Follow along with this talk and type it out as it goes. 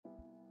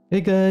Hey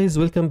guys,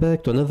 welcome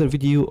back to another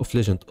video of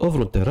Legend of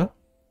Runeterra.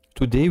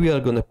 Today we are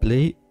gonna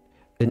play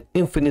an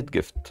infinite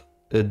gift,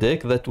 a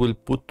deck that will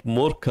put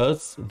more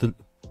cards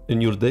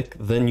in your deck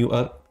than you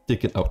are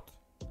taking out.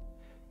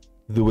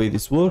 The way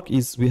this works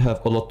is we have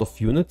a lot of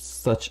units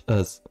such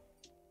as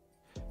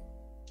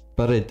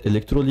Parade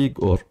Electro League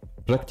or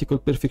Practical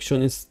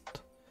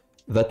Perfectionist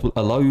that will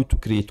allow you to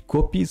create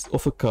copies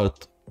of a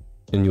card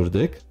in your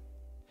deck.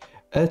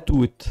 Add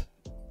to it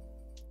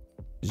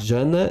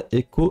Janna,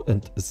 Echo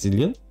and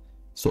Zillion.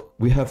 So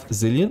we have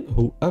Zillion,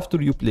 who after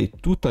you play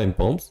 2 time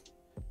bombs,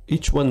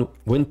 each one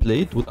when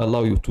played will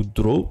allow you to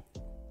draw.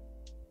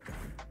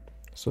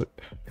 Sorry,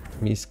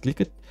 let me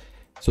click it.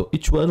 So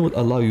each one will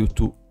allow you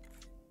to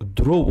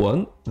draw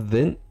 1,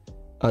 then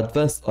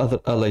advance other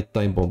allied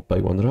time bomb by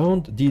 1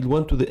 round, deal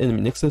 1 to the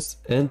enemy nexus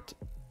and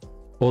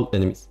all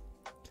enemies.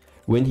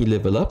 When he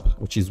level up,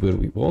 which is where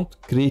we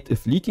want, create a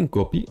fleeting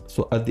copy,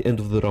 so at the end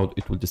of the round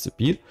it will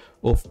disappear,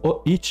 of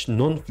each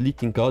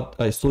non-fleeting card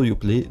I saw you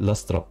play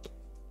last round.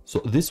 So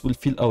this will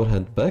fill our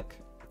hand back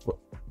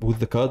with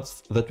the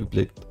cards that we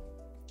played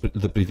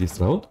the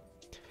previous round.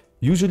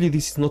 Usually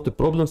this is not a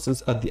problem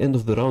since at the end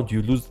of the round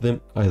you lose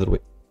them either way.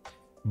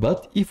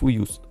 But if we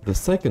use the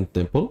second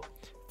temple,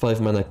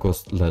 5 mana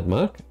cost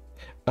landmark,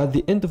 at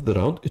the end of the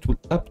round it will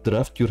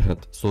updraft your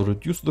hand, so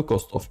reduce the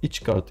cost of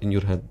each card in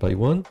your hand by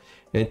 1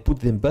 and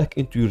put them back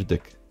into your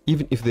deck.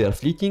 Even if they are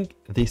fleeting,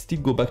 they still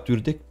go back to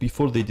your deck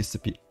before they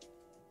disappear.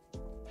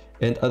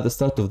 And at the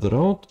start of the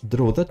round,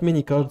 draw that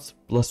many cards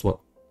plus 1.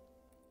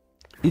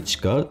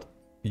 Each card,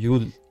 you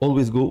will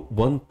always go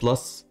 1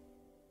 plus,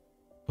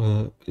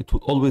 it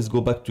will always go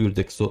back to your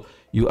deck, so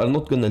you are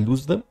not gonna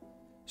lose them.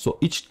 So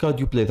each card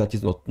you play that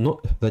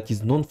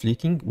is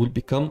non-fleeting will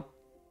become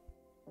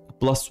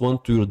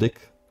 +1 to your deck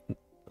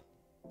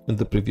in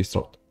the previous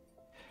round.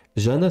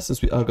 Janna,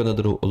 since we are gonna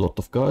draw a lot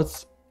of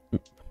cards,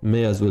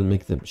 may as well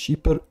make them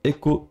cheaper.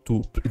 Echo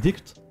to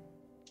predict,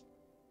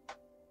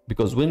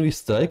 because when we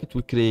strike it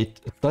will create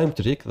a time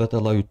trick that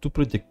allow you to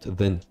predict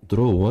then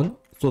draw 1,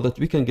 so that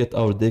we can get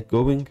our deck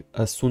going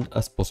as soon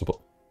as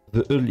possible.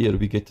 The earlier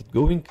we get it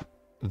going,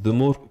 the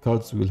more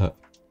cards we will have.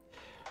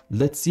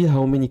 Let's see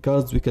how many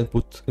cards we can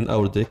put in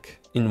our deck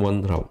in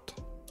one round,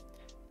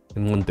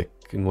 in one deck,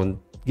 in one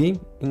game,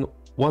 in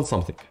one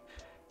something.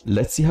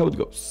 Let's see how it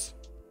goes.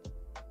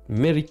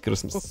 Merry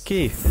Christmas.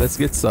 Okay, let's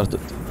get started.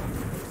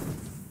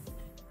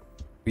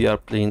 We are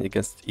playing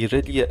against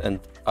Irelia and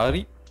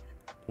Ari.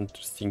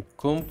 Interesting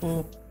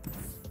combo.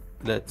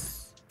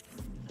 Let's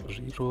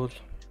reroll.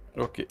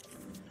 Okay.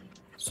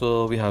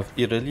 So we have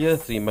Irelia,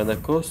 3 mana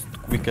cost,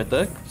 quick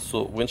attack.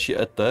 So when she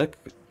attack,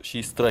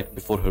 she strike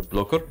before her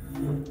blocker.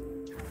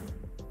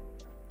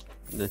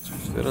 Let's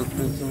use Feral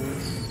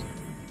Presence.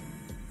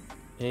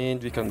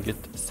 And we can get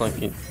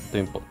Sunken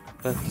Temple.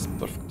 That is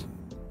perfect.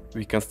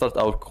 We can start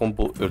our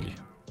combo early.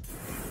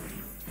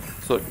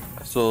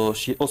 So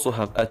she also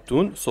have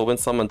Attune. So when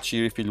summoned,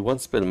 she refill 1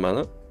 spell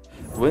mana.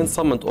 When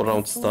summoned or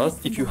round start,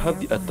 if you have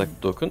the attack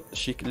token,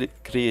 she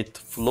create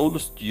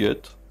Flawless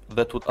Duet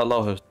that would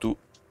allow her to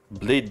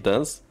Blade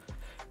Dance,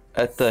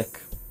 attack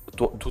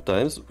 2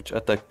 times, which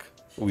attack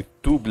with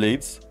 2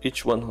 blades,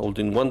 each one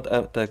holding 1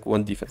 attack,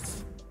 1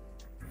 defense.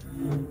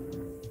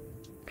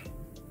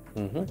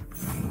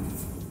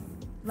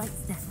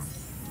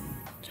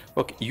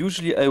 Okay,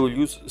 usually I will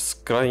use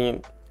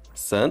Scrying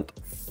Sand,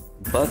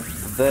 but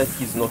that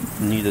is not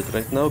needed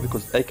right now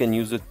because I can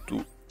use it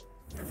to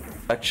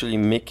actually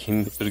make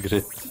him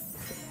regret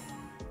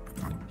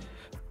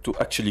to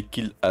actually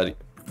kill Ari.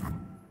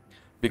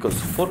 Because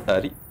for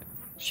Ari,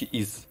 she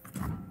is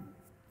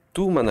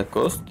 2 mana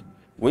cost.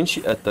 When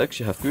she attacks,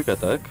 she has quick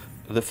attack.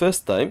 The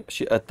first time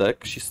she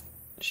attacks,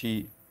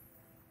 she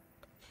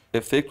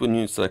effect when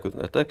you strike with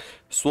an attack,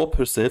 swap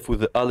herself with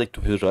the ally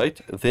to her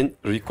right, then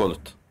recall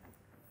it.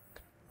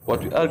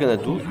 What we are gonna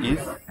do is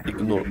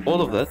ignore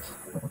all of that.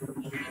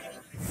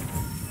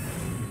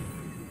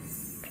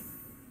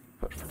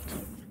 Perfect.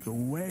 The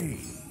way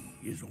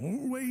is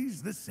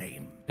always the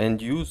same.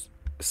 And use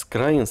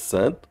Scrying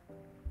Sand.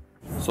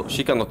 So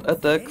she cannot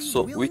attack,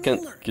 so we can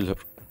kill her.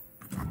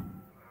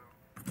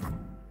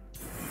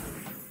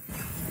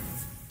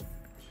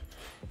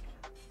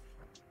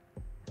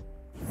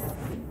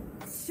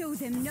 Show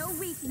them no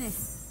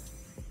weakness.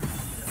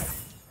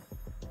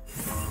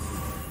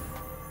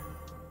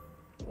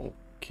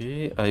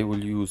 Okay, I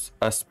will use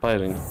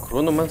Aspiring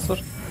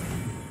Chronomancer.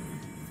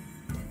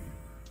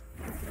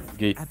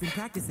 Get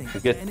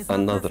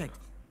another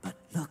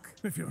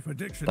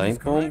time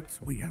bomb.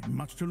 We have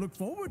much to look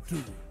forward to.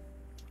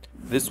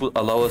 This will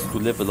allow us to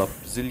level up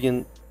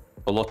Zillion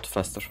a lot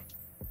faster.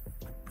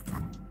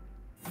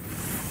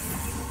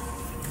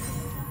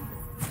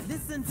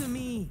 Listen to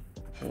me.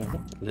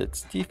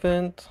 Let's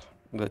defend.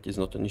 That is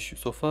not an issue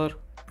so far.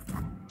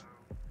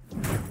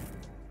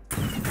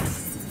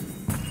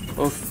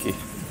 Okay.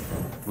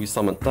 We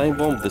summon Time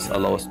Bomb. This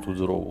allows us to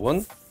draw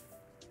 1.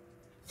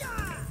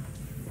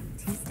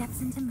 2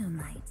 steps into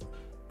moonlight.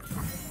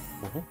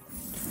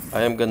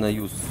 I am gonna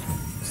use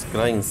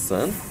Scrying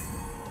Sand.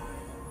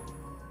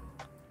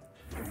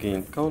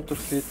 gain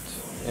counterfeit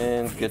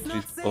and get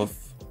rid of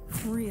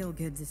Real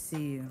good to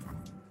see you.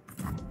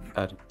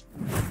 Ari.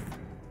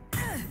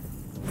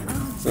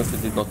 Since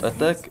it did not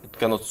attack, it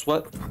cannot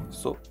swap,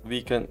 so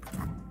we can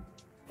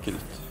kill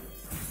it.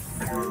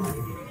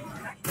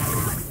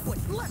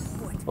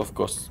 Of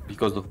course,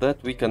 because of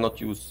that, we cannot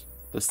use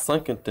the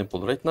Sunken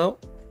Temple right now.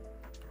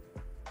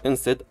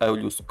 Instead, I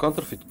will use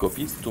counterfeit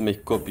copies to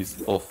make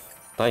copies of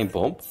Time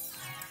Bomb.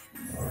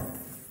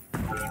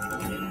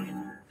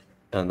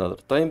 Another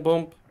Time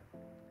Bomb.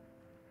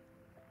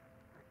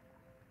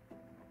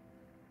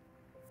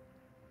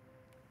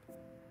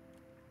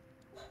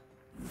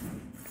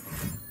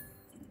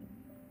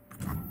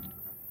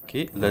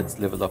 Okay, let's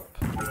level up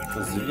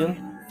Zillion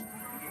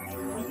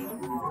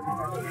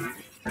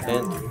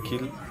and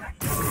kill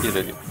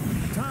Irelia.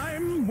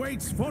 Time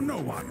waits for no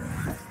one.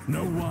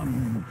 No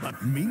one but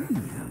me.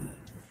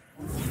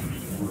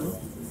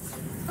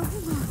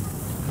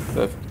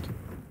 Perfect.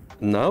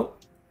 Now,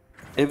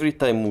 every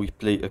time we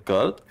play a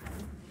card...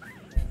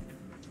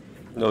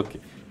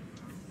 Okay.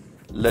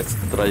 Let's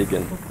try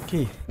again.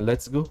 Okay,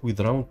 let's go with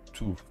round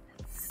 2.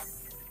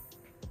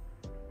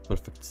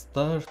 Perfect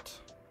start.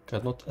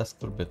 Cannot ask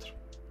for better.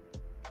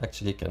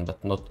 Actually I can,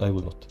 but not, I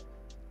will not.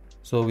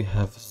 So we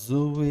have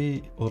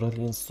Zoe,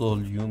 Aurelian Soul,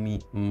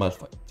 Yumi,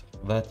 Malphite.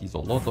 That is a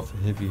lot of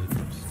heavy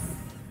hitters.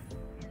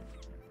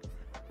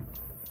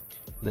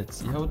 Let's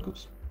see how it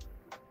goes.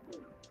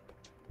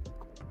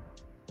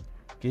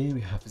 Okay,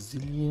 we have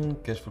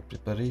Zillion, Careful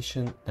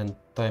Preparation, and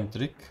Time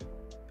Trick.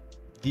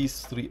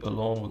 These three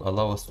alone will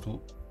allow us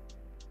to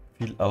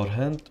fill our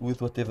hand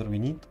with whatever we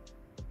need.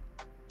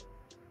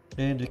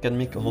 And we can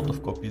make a lot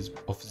of copies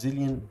of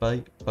Zillion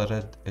by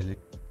Parade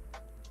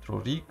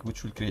Electrorig,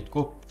 which will create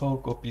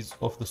 4 copies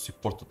of the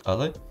supported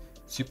ally.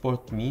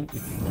 Support means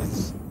it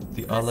is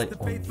the ally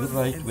on your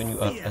right when you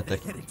are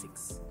attacking.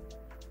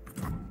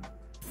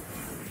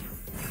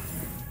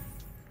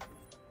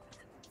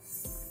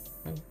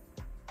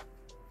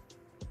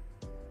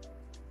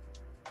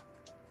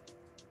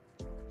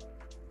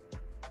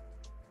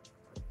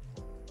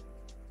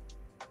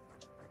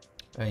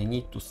 I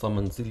need to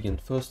summon Zillion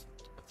first,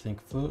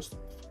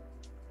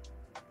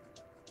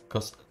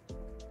 because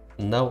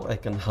now I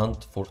can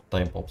hunt for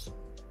time bombs.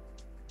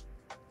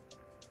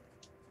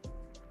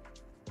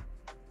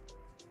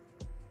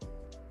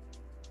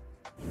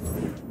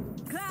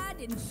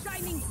 Clad in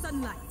shining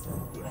sunlight.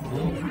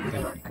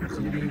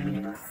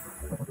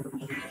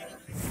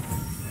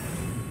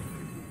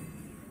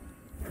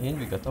 And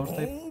we got our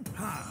type. All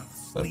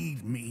paths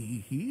lead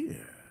me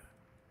here.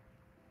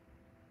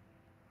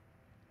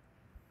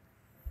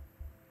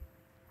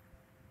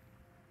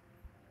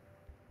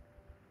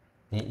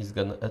 He is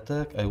gonna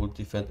attack. I will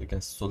defend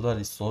against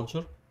Solaris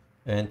Soldier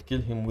and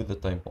kill him with the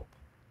time bomb.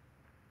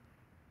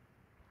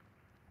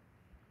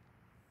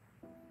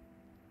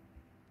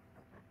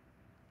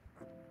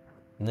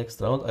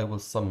 Next round I will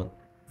summon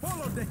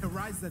Follow the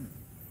horizon.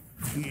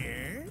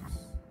 Yes.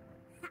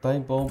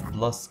 time bomb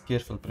plus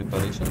careful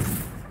preparation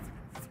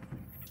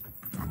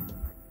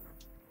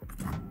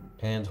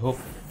and hope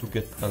to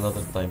get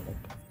another time bomb.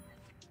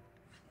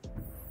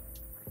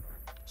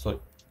 Sorry,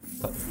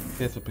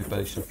 careful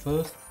preparation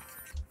first.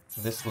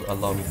 This will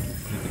allow me to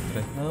predict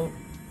right now.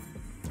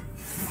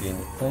 Gain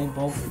a time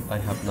bomb. I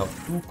have now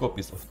 2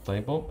 copies of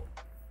time bomb.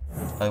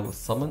 I will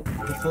summon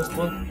the first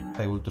one.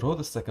 I will draw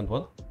the second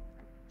one.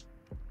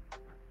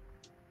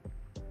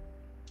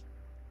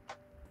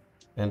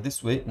 And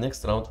this way,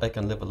 next round I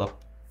can level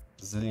up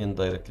Zillion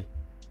directly.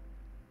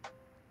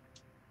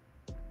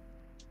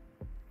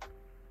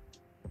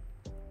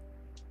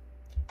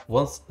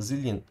 Once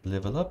Zillion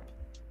level up,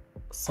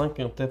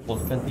 Sunken Temple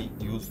can be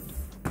used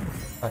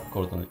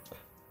accordingly.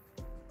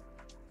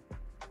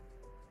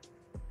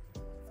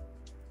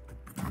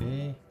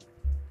 Okay.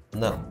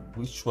 Now,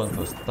 which one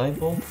first? Time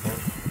bomb or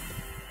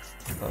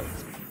start?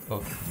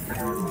 Okay.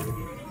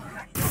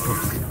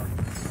 Oops.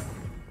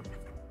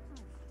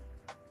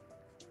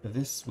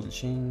 This will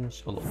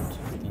change a lot of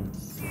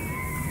things.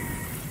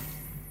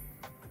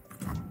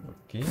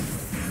 Okay.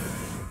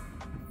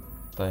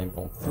 Time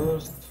bomb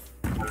first.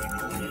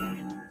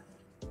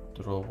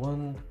 Draw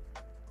one.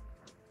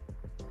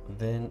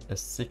 Then a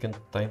second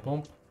time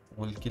bomb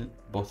will kill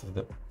both of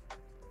them.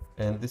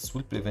 And this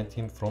will prevent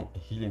him from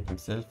healing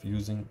himself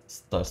using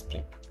Star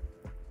Spring.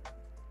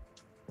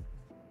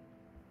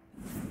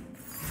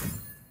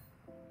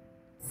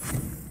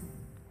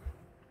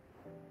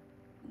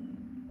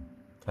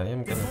 I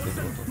am gonna take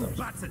a lot of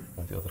damage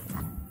on the other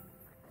hand.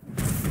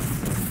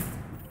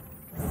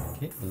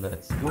 Okay,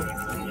 let's go.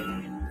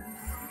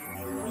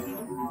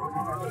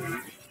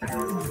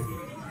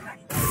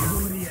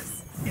 Glorious.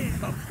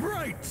 A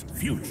bright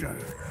future.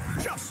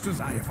 Just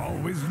as I have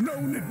always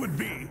known it would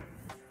be.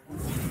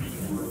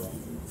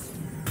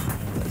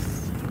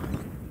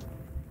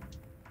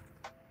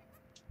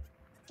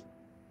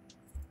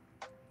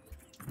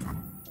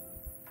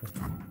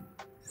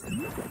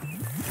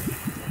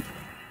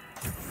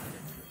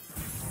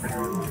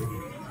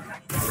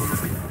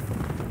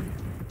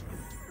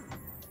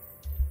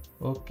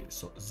 Okay,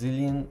 so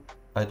Zillion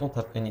I don't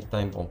have any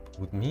time bomb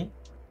with me.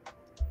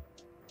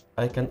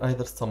 I can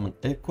either summon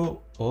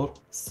Echo or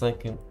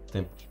Sunken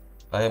Temple.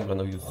 I am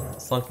gonna use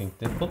Sunken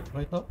Temple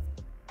right now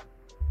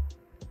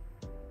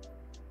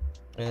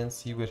and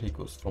see where he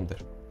goes from there.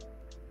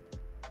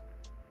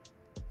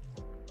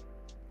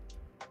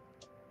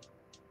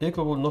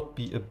 Echo will not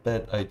be a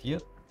bad idea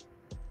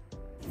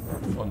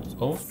on its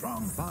own.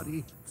 Strong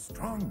body,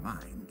 strong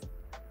mind.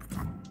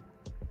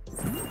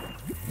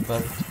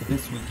 But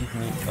this will give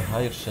me a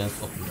higher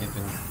chance of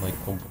getting my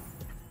combo.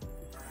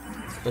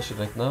 Especially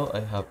right now,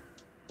 I have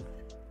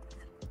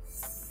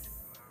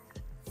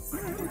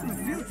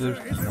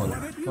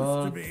 31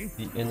 cards,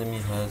 the enemy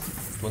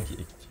has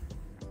 28.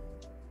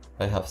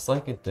 I have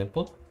Sunken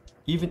Temple,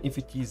 even if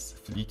it is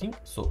fleeting,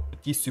 so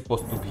it is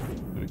supposed to be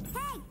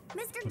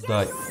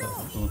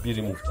to be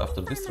removed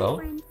after this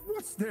round.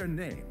 What's their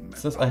name?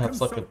 Since I have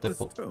Sunken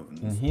Temple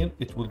in here,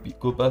 it will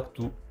go back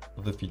to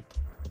the field.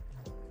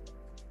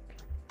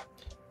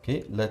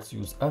 Okay, let's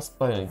use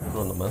Aspiring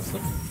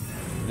Chronomancer.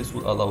 This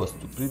will allow us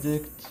to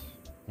predict.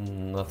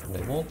 Nothing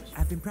I want.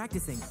 I've been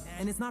practicing,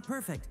 and it's not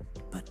perfect.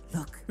 But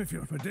look. If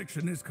your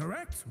prediction is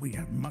correct, we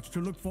have much to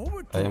look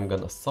forward to. I am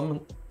gonna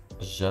summon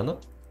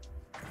Janna.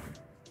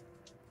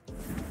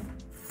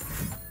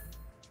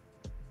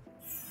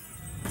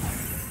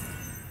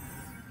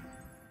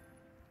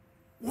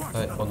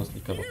 I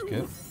honestly cannot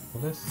care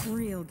less.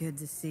 Real good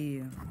to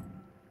see you.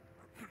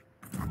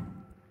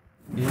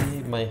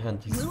 Okay, my hand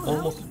is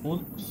almost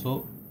full,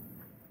 so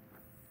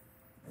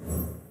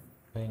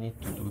I need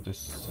to do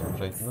this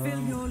right Fill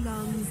now. your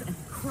lungs and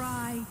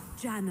cry,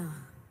 Janna.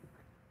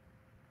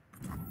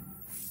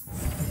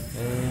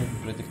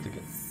 And predict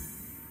again.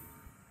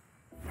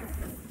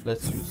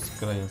 Let's use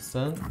Cry and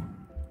Sand.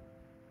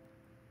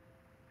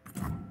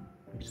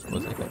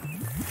 Because I can.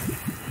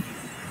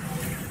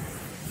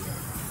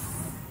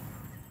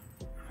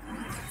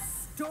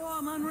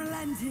 Storm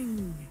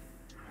unrelenting.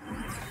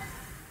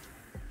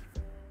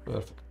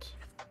 Perfect.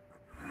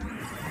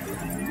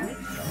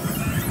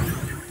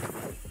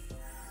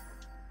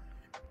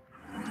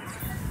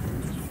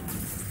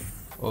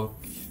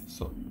 Okay,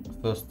 so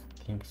first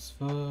things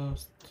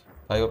first.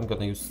 I am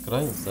gonna use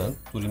Cry and Sand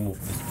to remove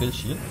the spell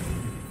shield.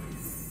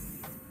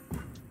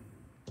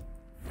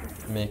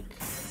 Make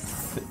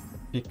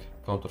pick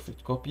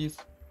counterfeit copies.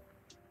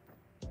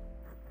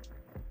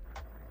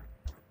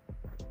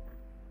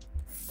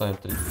 Time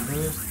trade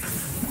first.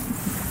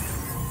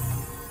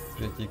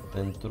 Predict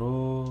and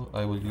draw.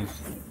 I will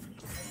use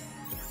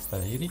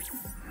Tahiri.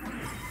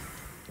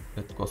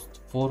 It costs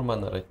 4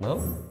 mana right now.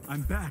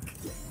 I'm back.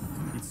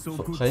 It's so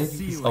good to Khairi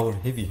see is you our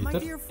again. heavy My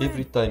hitter. dear friend,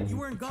 Every time you you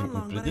weren't put gone him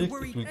long, in but I predict,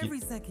 worry it will every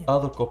give second.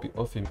 other copy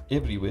of him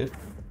everywhere.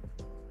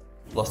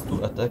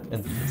 +2 attack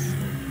and defense.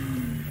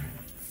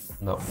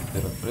 Now,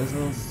 Terra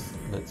Presence.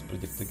 Let's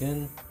predict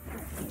again.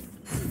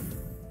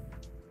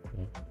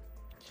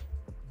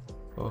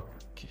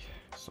 Okay,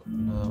 so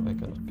now I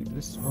cannot pick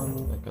this one.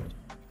 I cannot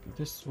pick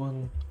this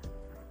one.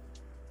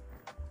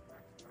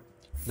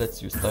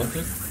 Let's use Time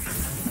Trick.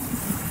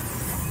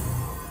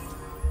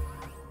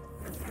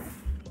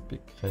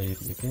 Pick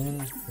Khairi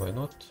again. Why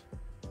not?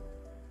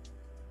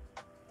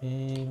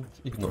 And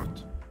ignore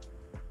it.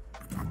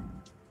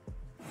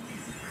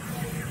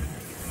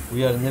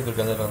 We are never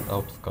gonna run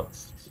out of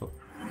cards. So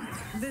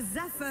The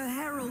Zephyr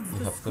heralds we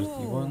the have squall.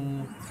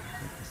 31,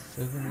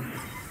 27.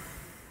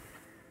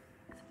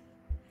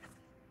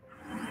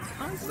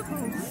 I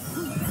suppose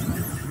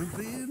will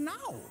be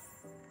now.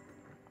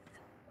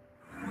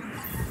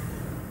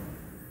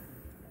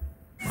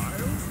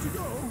 Miles to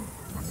go.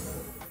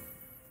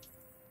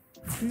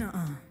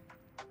 Nuh-uh.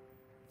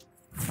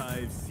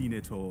 I've seen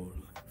it all.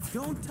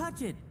 Don't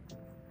touch it.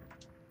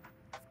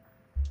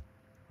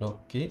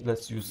 Okay,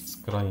 let's use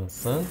Scry and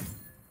Sand.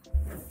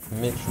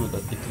 Make sure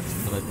that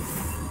Eclipse Dragon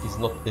is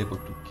not able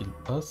to kill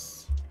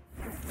us.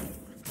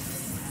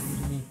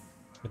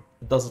 It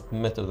doesn't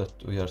matter that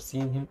we are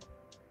seeing him.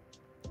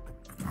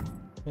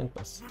 And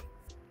pass.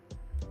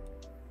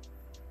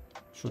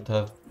 Should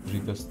have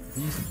reversed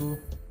these two.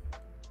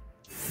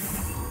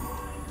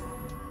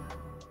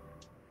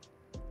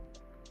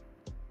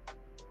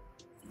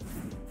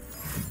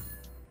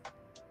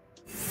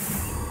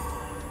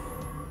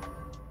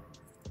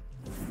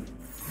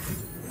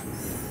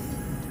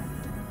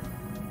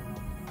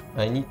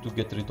 I need to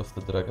get rid of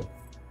the dragon.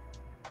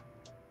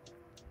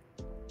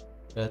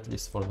 At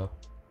least for now.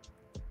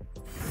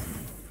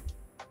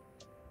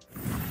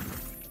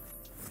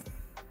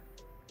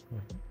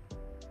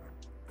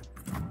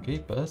 Okay,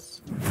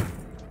 pass.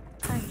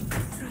 I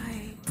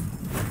try.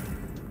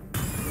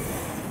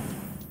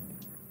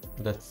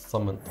 Let's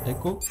summon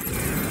Echo.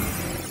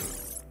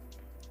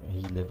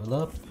 He level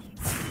up.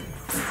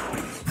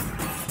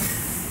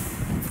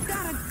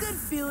 Got a good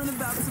feeling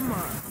about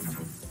tomorrow.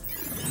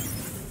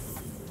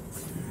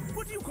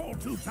 What do you call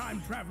two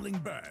time-traveling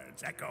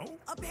birds, Echo?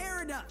 A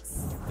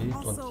paradox. Okay,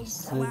 Also,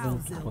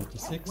 27 to wowza.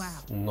 26.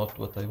 Wow. Not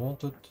what I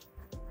wanted.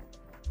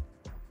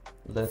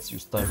 Let's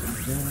use time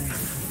again.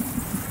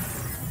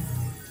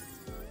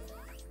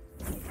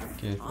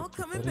 Careful All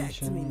coming back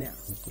to me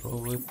preparation. now.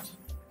 Draw it.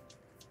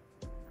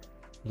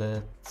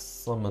 Let's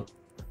summon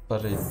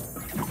Parade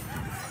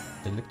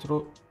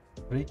Electro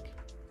Rig.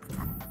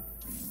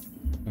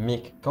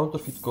 Make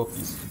counterfeit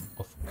copies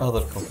of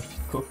other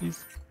counterfeit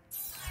copies.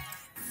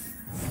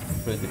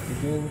 Predict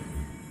again.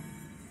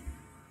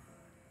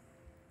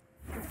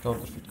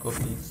 Counterfeit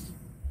copies.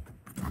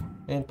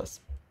 And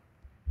pass.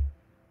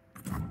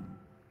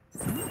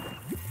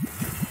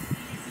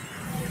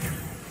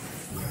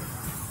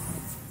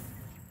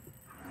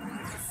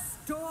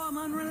 Storm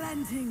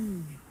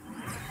unrelenting.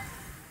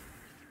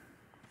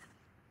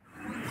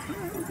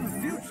 The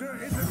future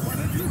isn't what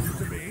it used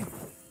to be.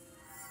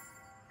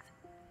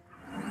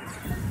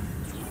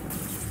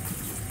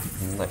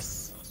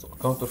 Nice. So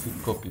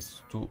counterfeit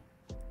copies to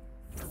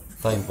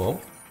Time Bomb.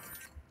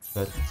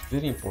 That is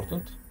very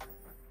important.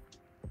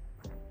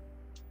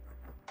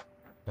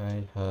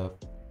 I have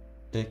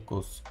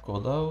Echo's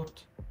Call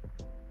Out.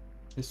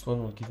 This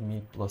one will give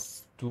me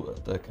 +2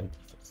 attack and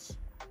defense.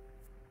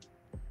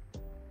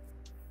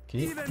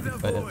 Okay,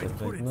 if I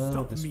attack right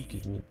now, this will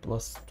give me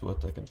 +2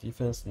 attack and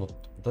defense. Not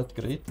that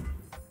great.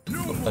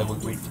 So I will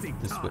do it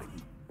this way.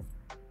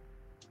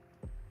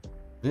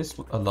 This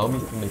will allow me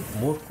to make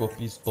more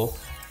copies of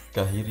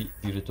Kahiri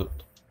the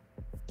Returned.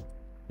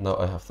 Now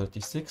I have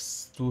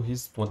 36 to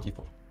his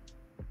 24.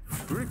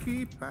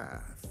 Tricky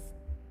path.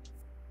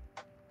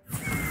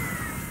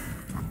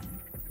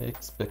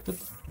 Expected.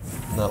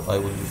 Now I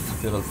will use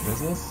Feral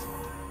Presence.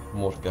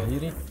 More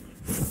Kahiri.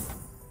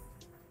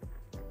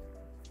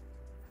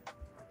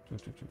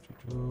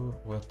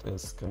 What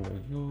else can I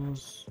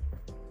use?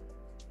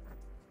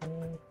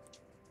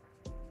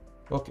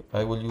 Okay,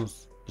 I will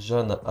use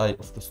Jana Eye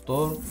of the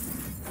Storm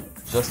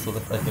just so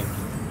that I can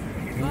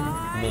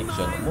make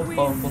Jana more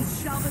powerful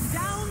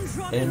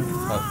and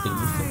have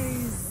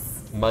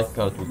elusive. My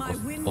card will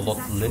cost a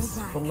lot less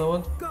from now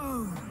on.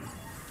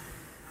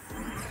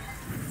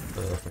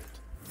 Perfect.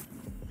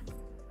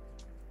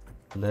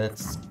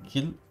 Let's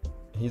kill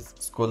his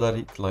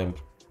Scholarly Climber.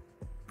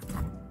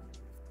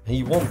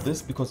 He wants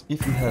this because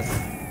if he has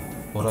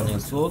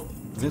Oranian Sword,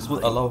 this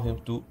will allow him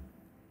to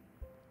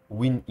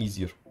win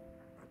easier.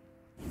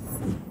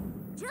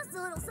 Just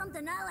a little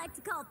something I like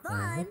to call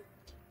fun.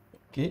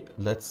 Okay,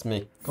 let's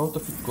make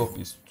counterfeit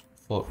copies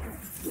for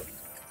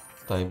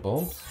Time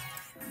Bombs.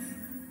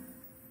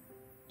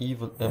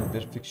 Evil and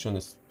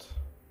Perfectionist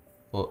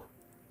for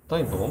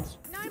Time Bombs.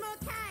 I'm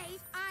okay.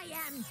 I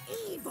am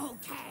evil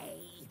K.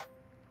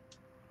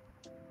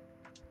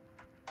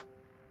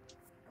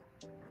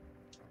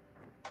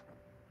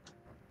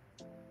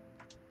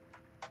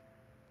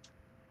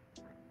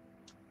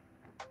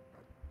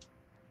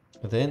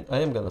 Then I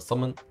am gonna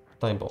summon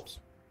Time Bombs.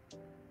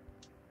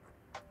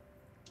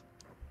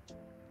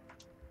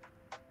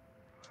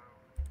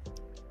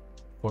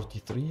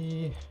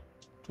 $43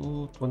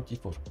 to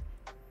 $24.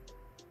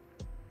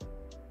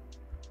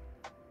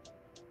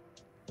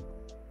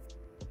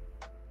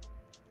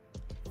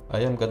 I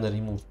am gonna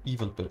remove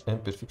Evil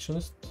and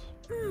Perfectionist.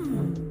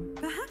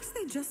 Perhaps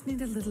they just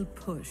need a little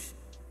push.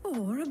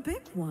 Or a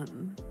big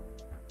one.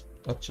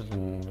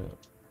 Actually,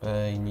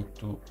 I need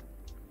to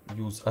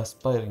use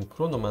Aspiring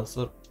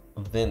Chronomancer,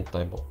 then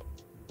Time Bomb.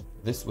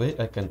 This way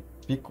I can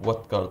pick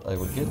what card I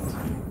will get.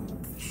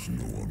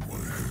 Snow on my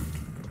head,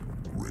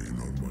 rain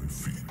on my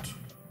feet.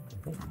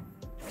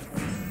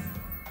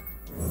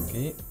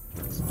 Okay,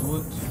 let's do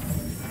it.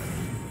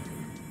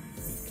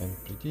 We can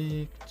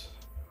predict.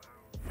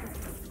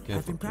 I've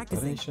Careful been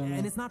practicing, preparation.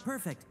 and it's not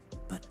perfect.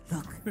 But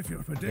look, If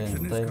your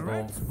prediction is Time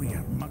correct, bomb. we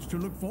have much to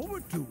look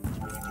forward to.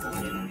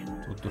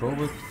 To draw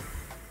it.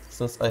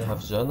 Since I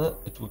have Jana,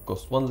 it will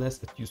cost 1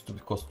 less. It used to be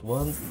cost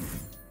 1.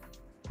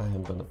 I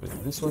am gonna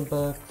bring this one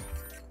back.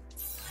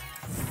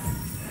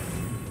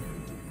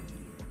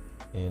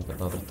 And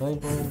another Time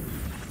Bomb.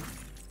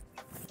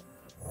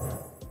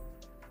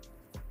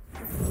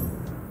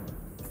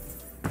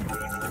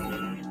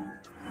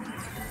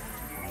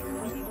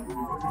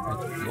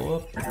 Let it blow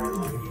up.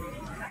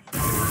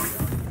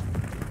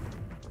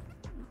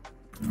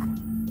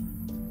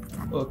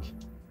 Okay.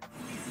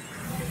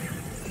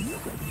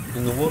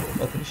 In the war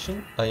of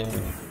attrition, I am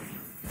winning.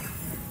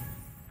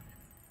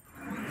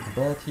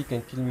 But he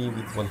can kill me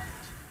with 1 hit.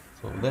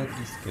 So that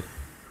is scary.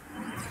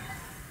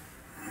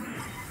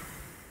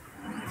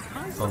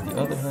 On the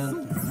other hand,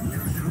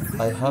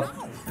 I have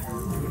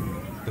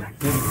a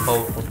very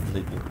powerful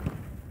blading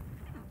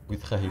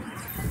with Khahir.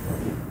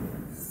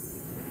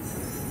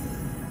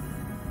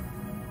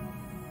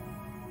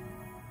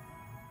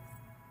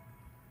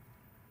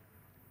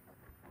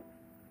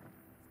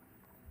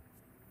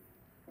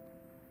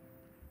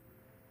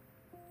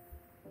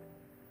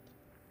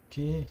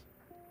 Okay.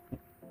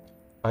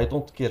 I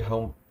don't care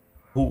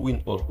who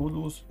win or who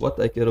lose. What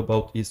I care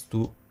about is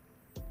to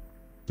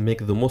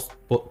make the most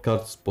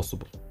cards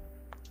possible.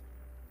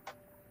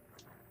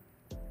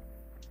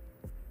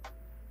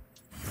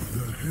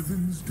 The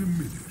heavens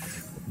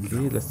diminish.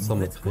 Okay, let's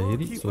summon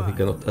Khahiri so he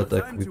cannot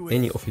attack with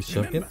any of his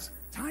champions.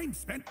 Time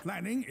spent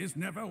planning is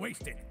never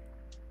wasted.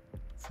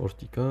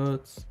 40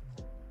 cards.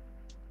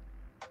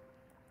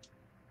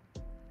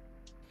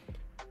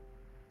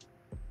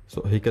 So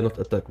he cannot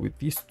attack with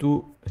these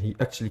two. He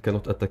actually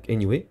cannot attack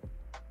anyway.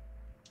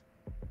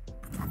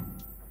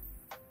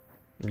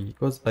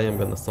 Because I am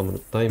gonna summon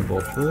a time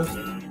bomb first.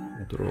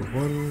 Draw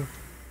one.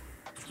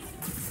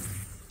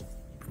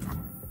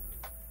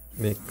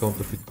 Make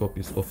counterfeit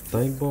copies of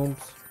time bombs.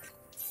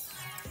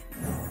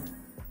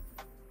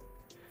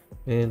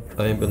 And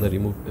I am gonna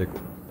remove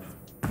Echo.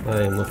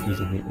 I am not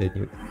using him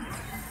anyway.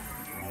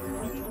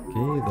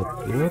 Okay, that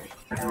blew up.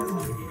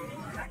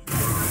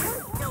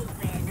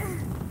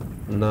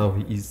 Now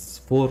he is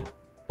 4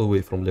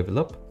 away from level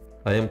up.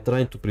 I am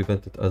trying to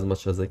prevent it as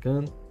much as I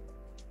can.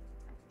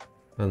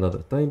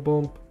 Another time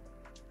bomb.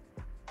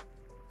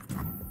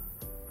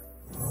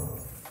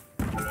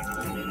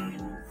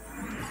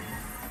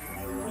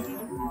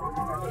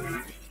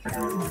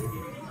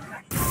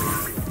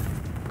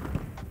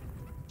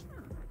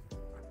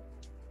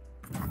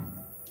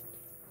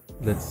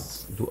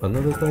 Let's do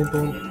another time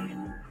bomb.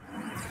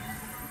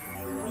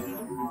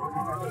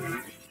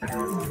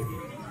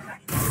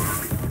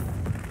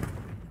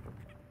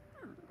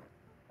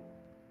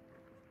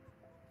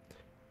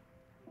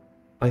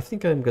 I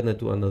think I'm gonna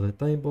do another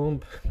time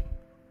bomb.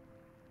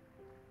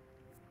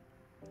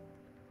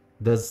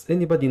 Does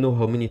anybody know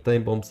how many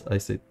time bombs I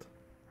said?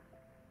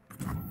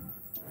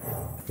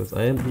 Because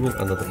I am doing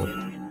another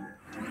one.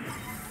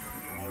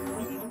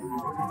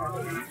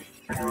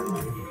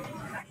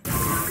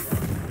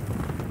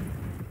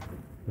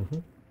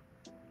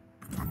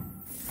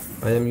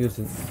 I am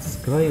using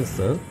Scrying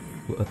Sun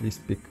to at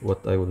least pick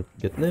what I will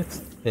get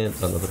next, and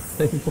another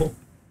time bomb.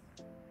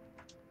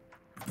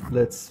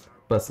 Let's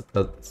pass it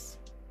as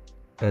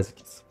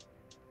it is.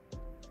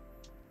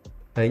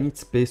 I need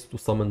space to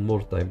summon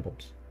more time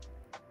bombs.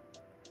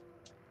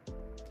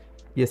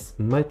 Yes,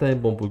 my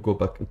time bomb will go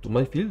back into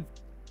my field,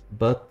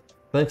 but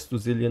thanks to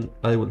Zillion,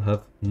 I will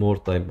have more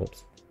time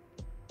bombs.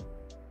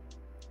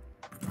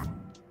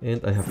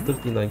 And I have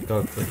 39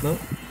 cards right now.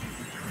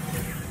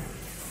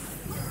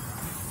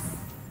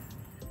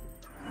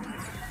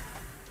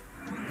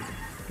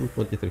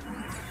 $223.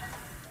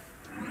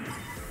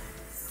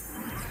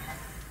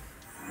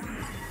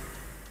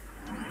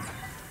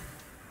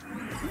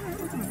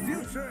 The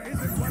future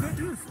isn't what it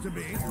used to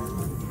be.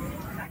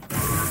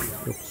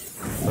 Oops,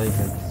 my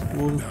hand is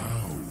full.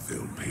 Now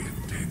they'll pay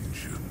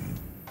attention.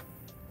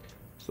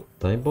 So,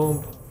 time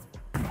bomb.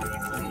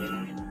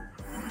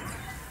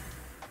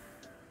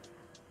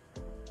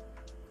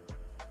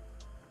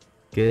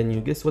 Can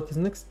you guess what is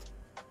next?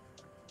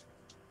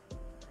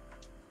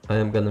 I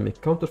am gonna make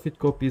counterfeit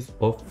copies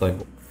of time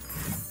bomb.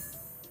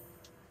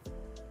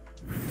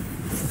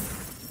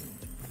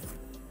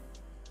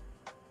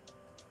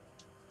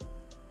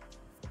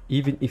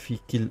 Even if he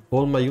kill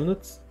all my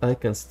units, I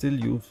can still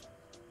use.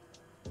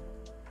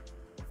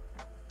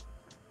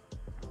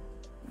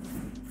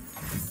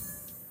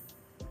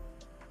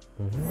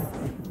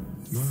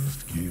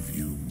 Must give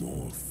you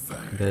more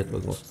facts. That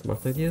was not a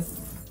smart idea,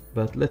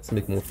 but let's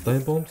make more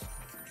time bombs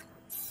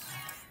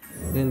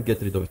and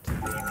get rid of it.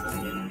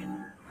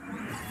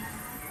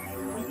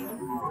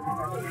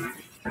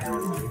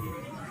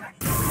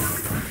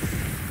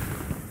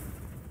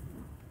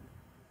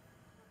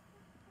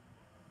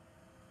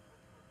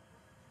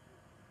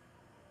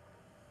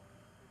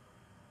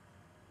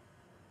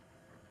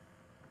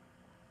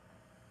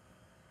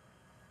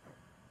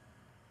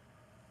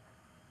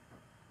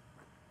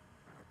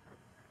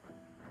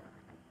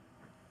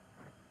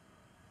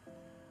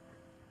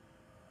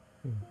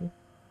 Mm-hmm.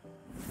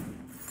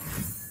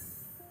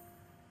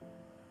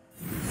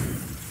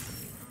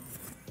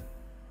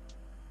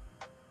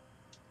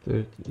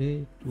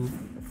 $38 to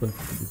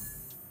 $22.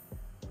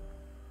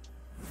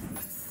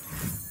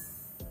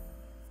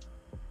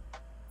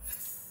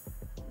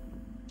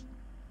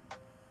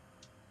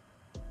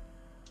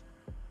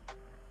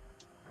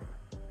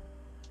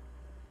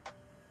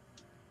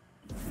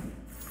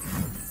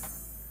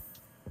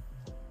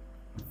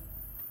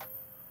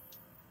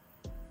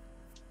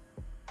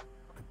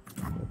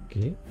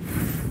 Okay.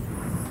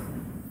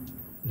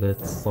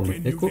 Let's summon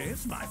Can you Echo.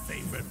 guess my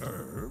favorite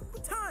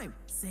herb? Time,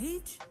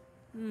 Sage?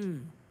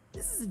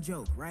 This is a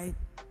joke, right?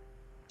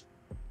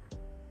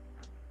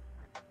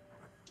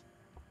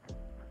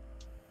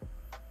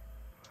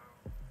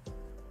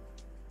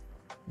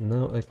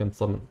 Now I can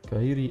summon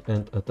Kairi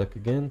and attack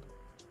again.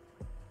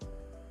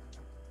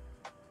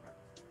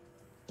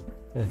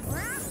 We're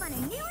off on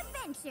a new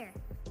adventure.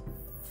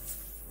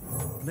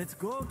 Let's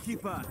go,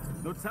 Keeper.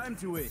 No time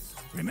to waste.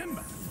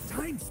 Remember,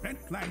 time spent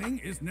planning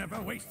is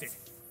never wasted.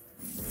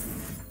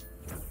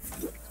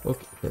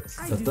 Okay, let's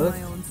I do attack.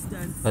 my own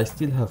stunts. I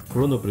still have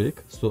Chrono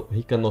Break, so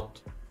he cannot.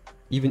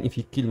 Even if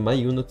he kill my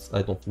units,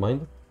 I don't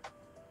mind.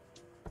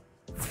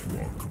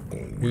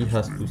 He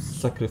has to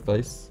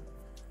sacrifice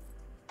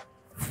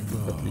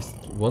at least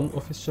one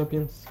of his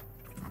champions.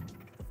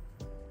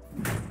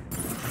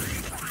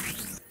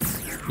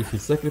 If he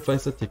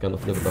sacrifices it, he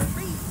cannot level up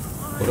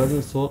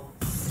Aurelion Sword,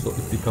 so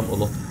it becomes a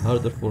lot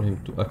harder for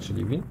him to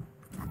actually win.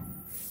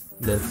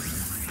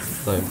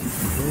 Let's time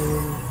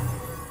again.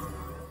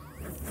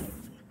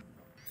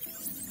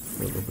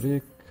 Chrono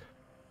Break.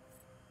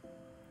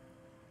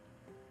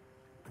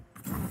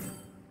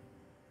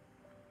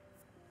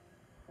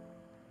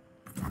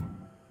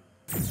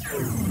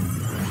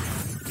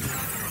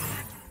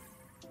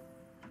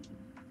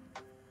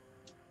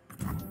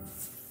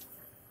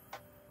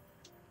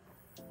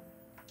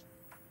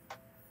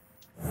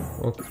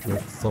 Okay,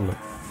 let's summon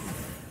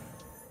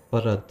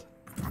Parad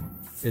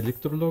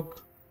Electrolog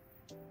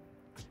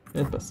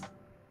and pass.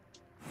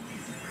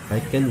 I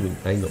can win,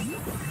 I know.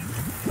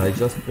 I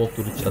just want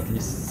to reach at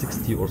least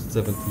 60 or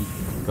 70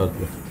 card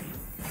left.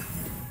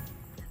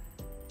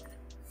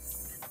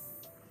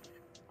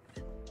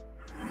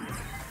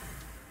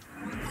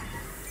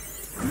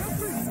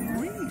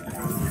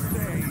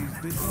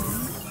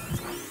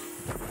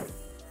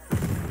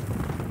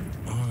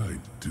 I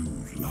do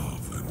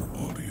love an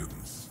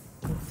audience.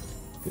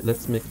 Okay,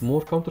 let's make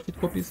more counterfeit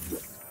copies.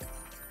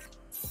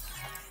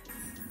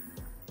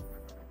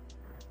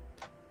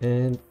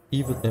 And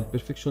evil and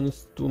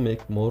perfectionist to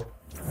make more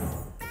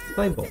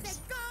time bombs.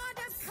 The god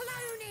of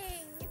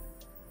cloning!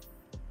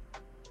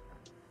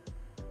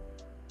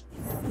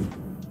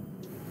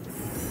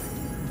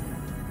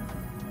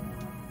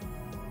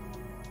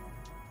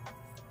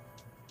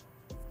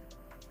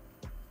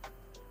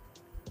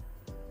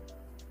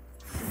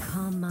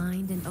 Calm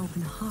mind and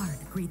open heart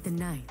greet the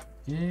night.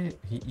 Okay,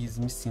 he is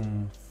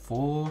missing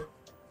 4,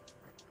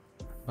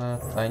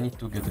 but I need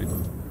to get rid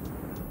of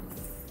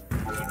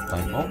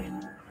time bomb.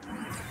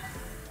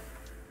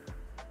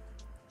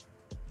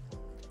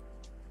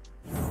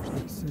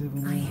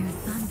 I hear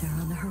thunder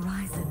on the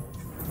horizon.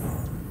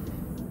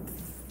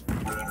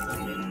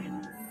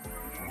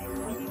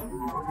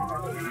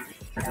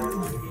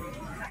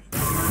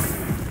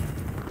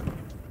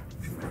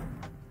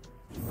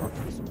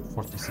 So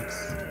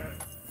 46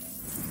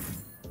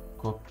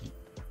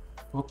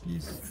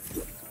 copies,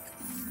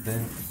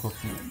 then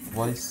copy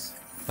twice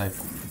time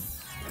bomb.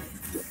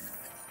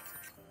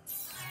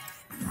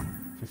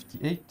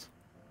 58.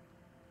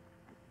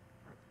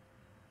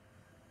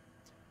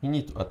 He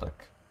need to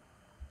attack.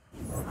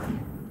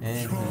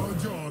 And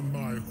Charge on,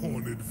 my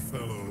horned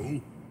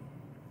fellow.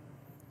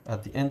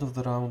 at the end of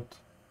the round,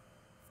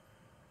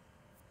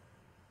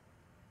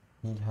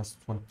 he has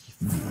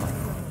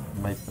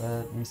 25. My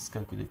bad,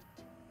 miscalculated.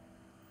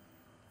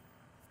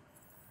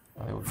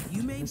 I will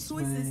You do made this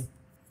choices. way,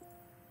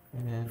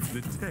 and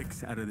The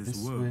tech's out of this this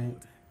way.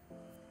 world.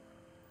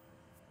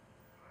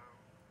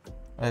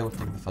 I will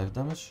take the 5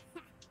 damage.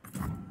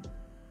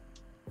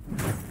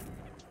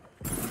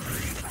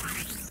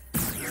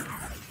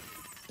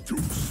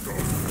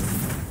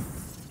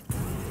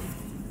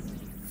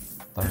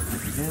 Time to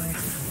begin.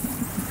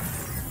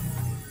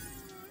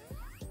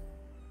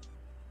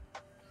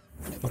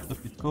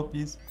 Counterfeit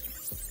copies.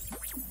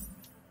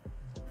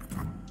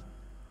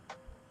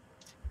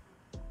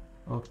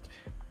 Okay.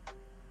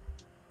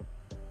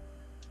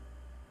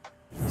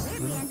 There's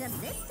the end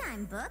of this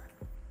time, book.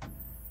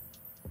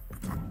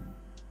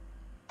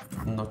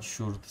 Not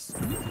sure if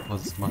it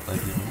was a smart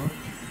idea or not.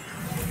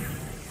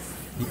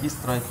 He is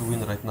trying to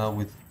win right now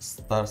with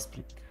Star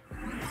Spring,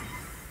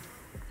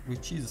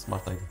 which is a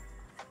smart idea.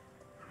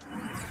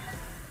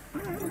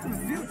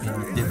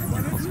 And it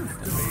definitely was a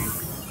good idea.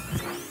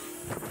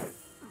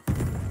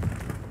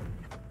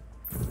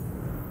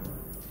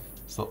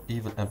 So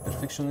evil and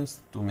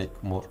perfectionist to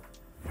make more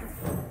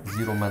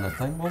 0 mana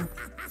time bomb.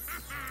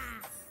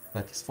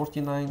 That is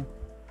 49.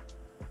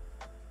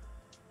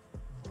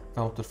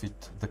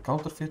 Counterfeit the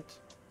counterfeit,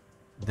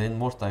 then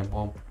more time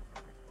bomb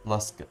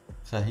plus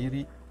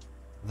Khahiri.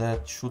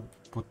 That should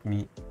put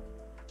me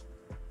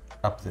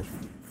up there.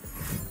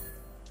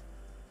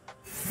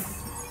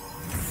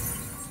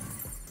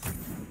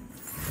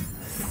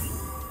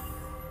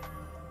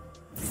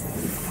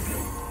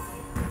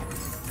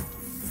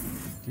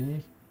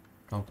 Okay,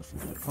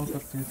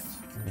 counterfeit,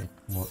 make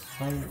more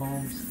time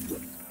bombs.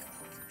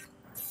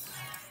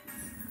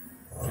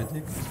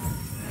 Predict.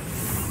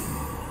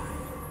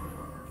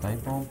 Time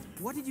bomb.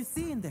 What did you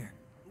see in there?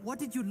 What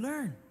did you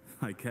learn?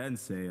 I can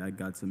say I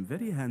got some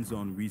very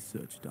hands-on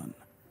research done.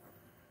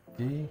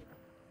 Okay.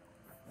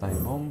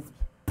 Time bomb.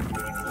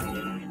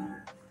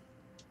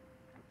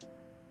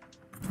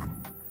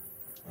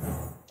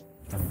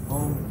 Time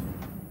bomb.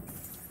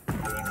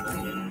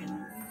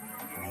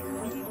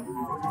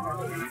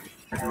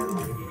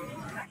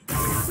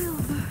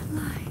 Silver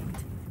light.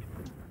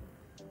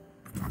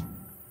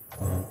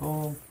 Time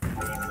bomb.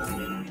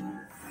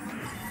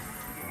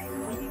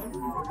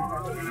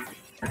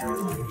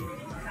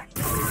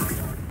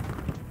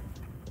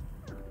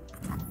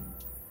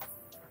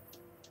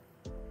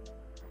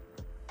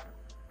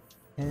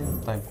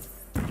 And time bomb.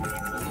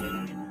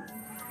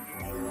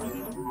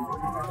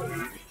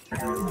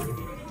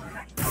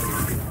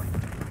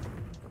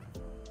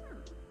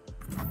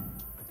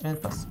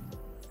 And pass.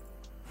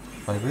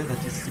 By the way,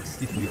 that is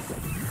 63.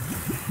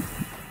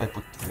 I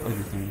put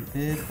everything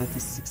there, that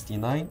is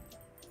 69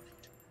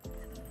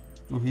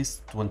 to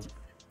his 20.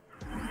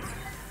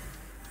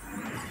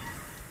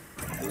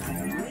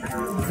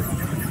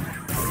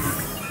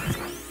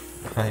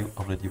 I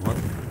already won.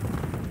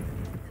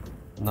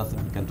 Nothing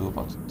you can do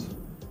about it.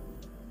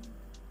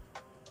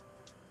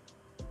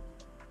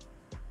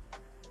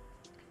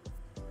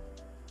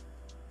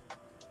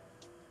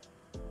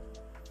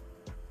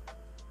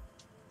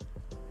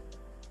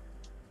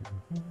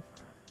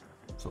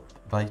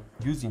 by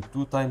using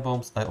 2 time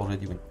bombs, I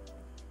already win.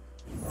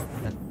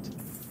 At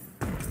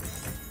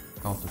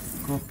count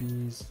of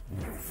copies,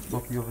 make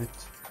copy of it.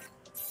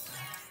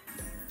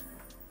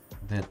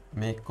 Then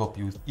make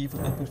copy with evil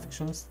and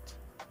perfectionist.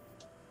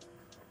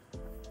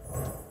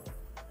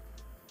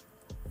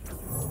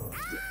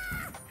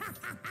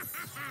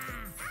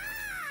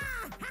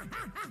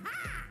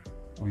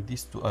 With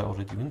these 2 I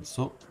already win,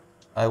 so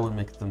I will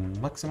make the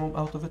maximum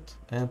out of it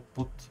and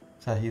put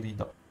Khahiri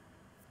down.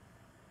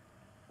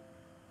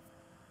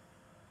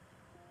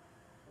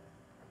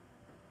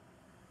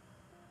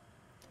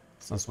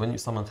 Since when you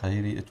summon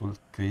Khahiri, it will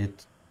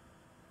create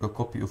a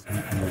copy of me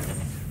in your deck.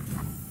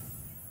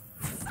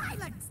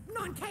 Silence,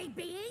 non-cave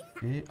being!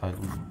 Okay, I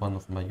lose 1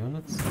 of my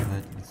units,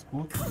 that is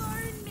good.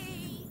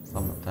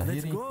 Summon Let's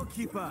Khahiri. go,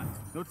 keeper.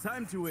 No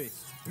time to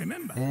waste.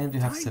 Remember, And you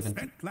have time 70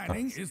 spent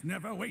planning cards. is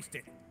never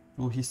wasted.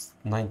 To his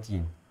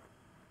 19.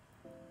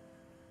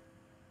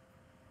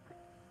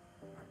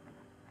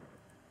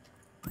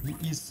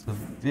 He is a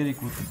very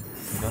good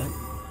guy.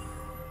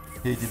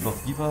 He did not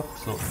give up,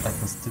 so I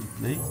can still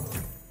play.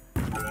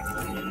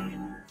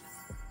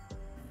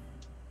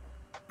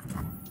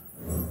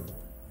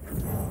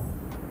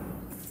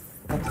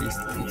 At least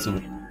it's a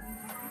win.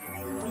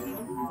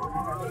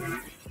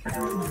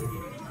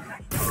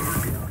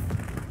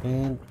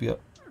 And we are.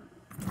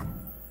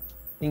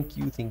 Thank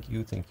you, thank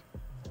you, thank you.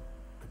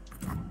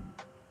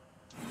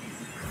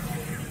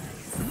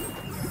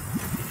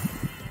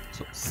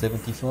 So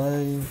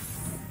 75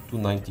 to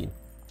 19.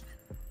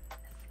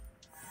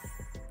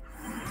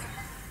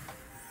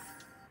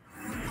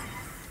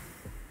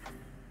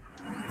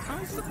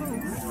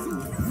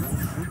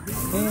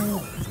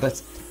 And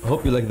that's it. I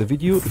hope you like the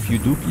video. If you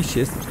do, please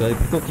share, subscribe,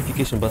 hit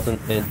notification button,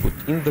 and put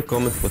in the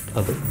comment what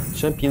other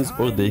champions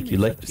or deck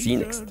you'd like to see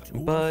next.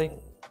 Bye!